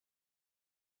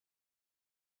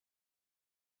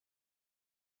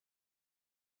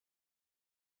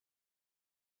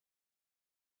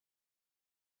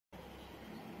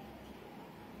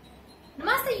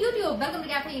Namaste YouTube, welcome to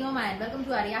Cafe Inoma and welcome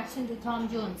to our reaction to Tom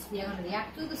Jones. We are going to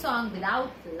react to the song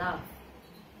Without Love.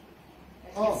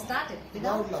 Let's get started.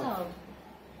 Without Love.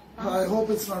 I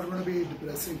hope it's not going to be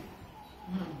depressing.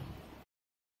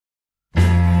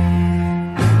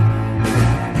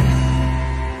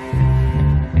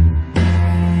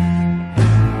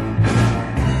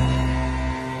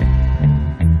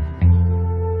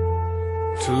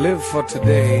 To live for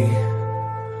today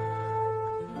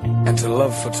and to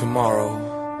love for tomorrow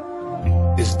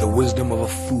is the wisdom of a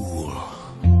fool,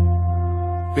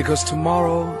 because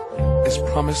tomorrow is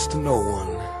promised to no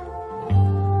one.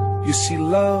 You see,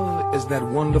 love is that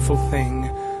wonderful thing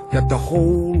that the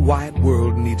whole wide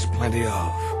world needs plenty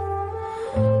of.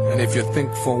 And if you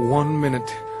think for 1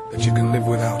 minute that you can live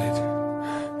without it,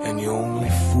 then you're only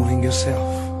fooling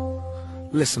yourself.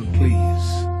 Listen,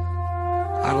 please.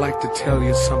 I'd like to tell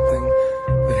you something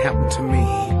that happened to me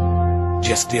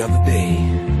just the other day.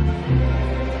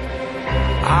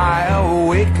 I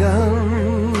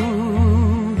awakened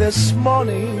this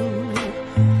morning.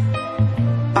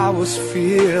 I was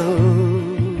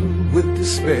filled with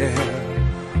despair.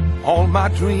 All my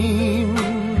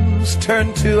dreams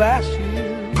turned to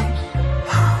ashes.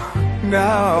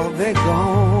 Now they're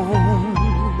gone.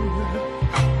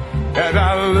 And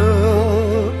I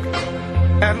looked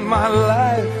at my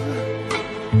life,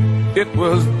 it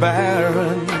was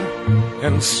barren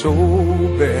and so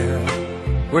bare.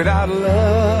 Without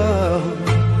love,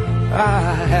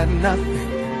 I had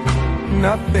nothing,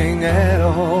 nothing at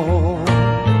all.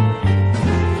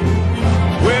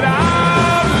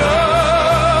 Without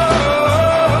love,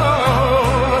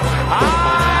 I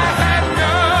had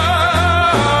nothing.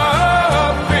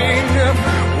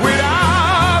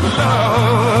 Without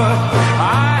love, I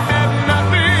had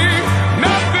nothing,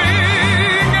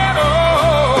 nothing at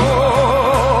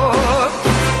all.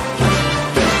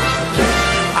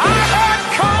 I had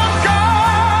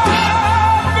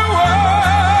conquered the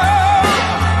world,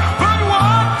 but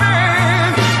one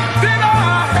thing did I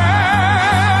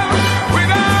have.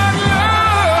 Without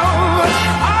love,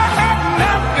 I had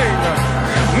nothing,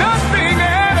 nothing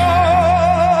at all.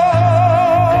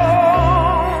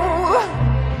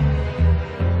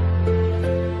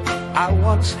 I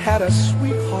once had a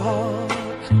sweetheart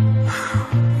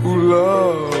who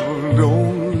loved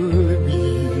only me.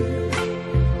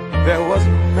 There was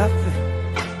nothing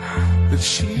that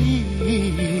she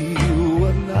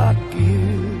would not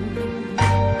give.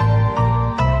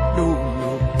 No,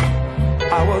 no,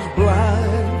 I was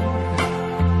blind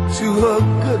to her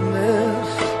goodness,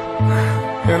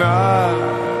 and I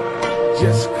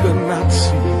just could not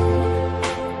see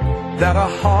that a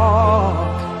heart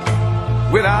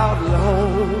without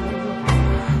love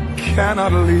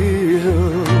cannot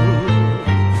live.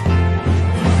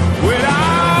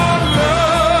 Without love,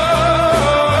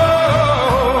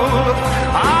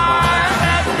 I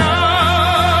had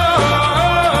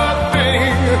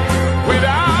nothing.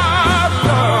 Without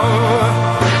love,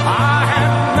 I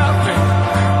had nothing,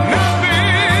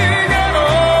 nothing at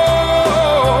all.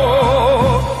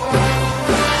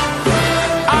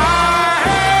 I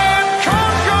had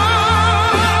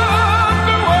conquered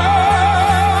the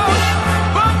world,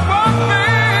 but one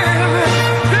thing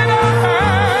did I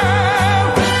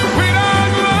have.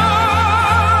 Without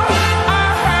love, I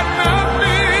had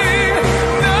nothing,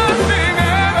 nothing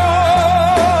at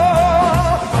all.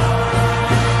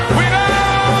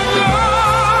 Without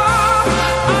love, I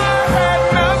had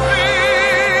nothing,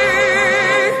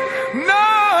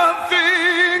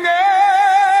 nothing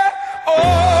at all.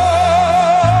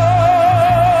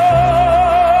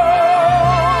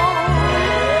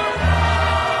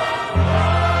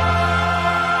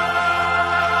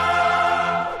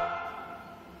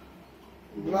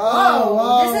 Wow,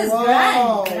 wow, This is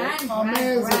wow. grand.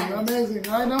 Amazing, amazing.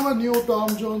 I never knew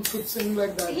Tom Jones could sing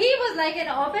like that. He was like an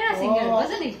opera singer, Wow.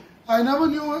 wasn't he? I never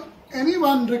knew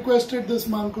anyone requested this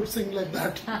man could sing like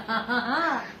that.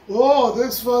 Oh,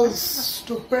 this was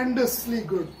stupendously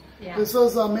good. Yeah. This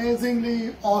was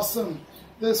amazingly awesome.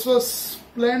 This was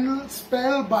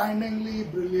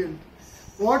spellbindingly brilliant.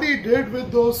 What he did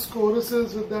with those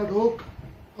choruses, with that hook,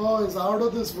 oh, is out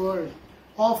of this world.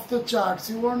 Off the charts.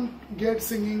 You won't get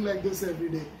singing like this every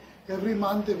day. Every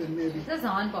month even, maybe. This is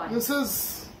on point. This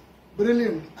is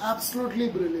brilliant. Absolutely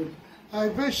brilliant. I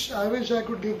wish I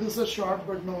could give this a shot,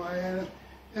 but no, I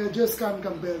just can't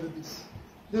compare with this.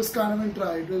 Just can't even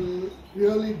try. It will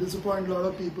really disappoint a lot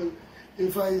of people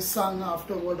if I sung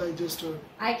after what I just heard.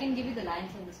 I can give you the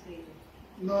lines on the screen.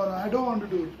 No, I don't want to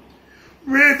do it.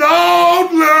 Without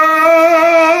love,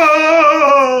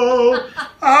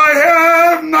 I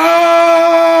have nothing.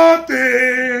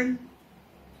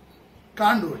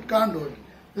 Can't do it, can't do it.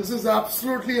 This is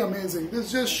absolutely amazing.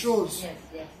 This just shows Yes,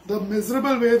 yes. the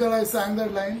miserable way that I sang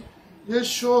that line. Just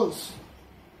shows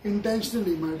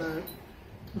intentionally, my dad.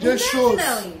 Just shows.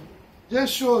 Intentionally.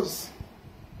 Just shows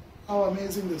how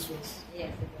amazing this was. Yes,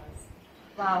 it was.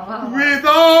 Wow, wow, wow.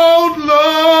 Without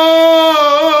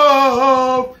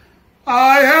love,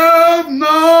 I have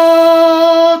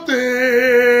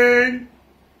nothing.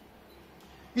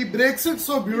 He breaks it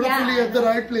so beautifully Yeah, at the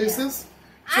right places,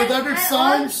 so And- that it and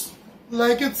sounds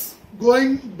like it's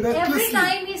going breathlessly Every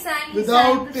time he sang, he sang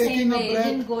without the taking same a way. It breath.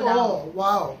 didn't go down. Oh,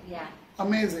 wow. Yeah,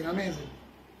 Amazing, amazing.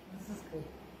 this is good.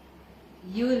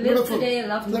 You live Beautiful. today,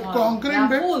 love That tomorrow. conquering Yeah,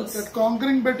 bit, fools. that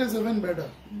conquering bit is even better.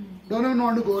 Don't even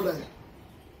want to go there.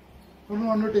 Don't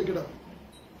want to take it up.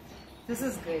 This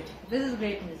is great. This is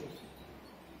great music.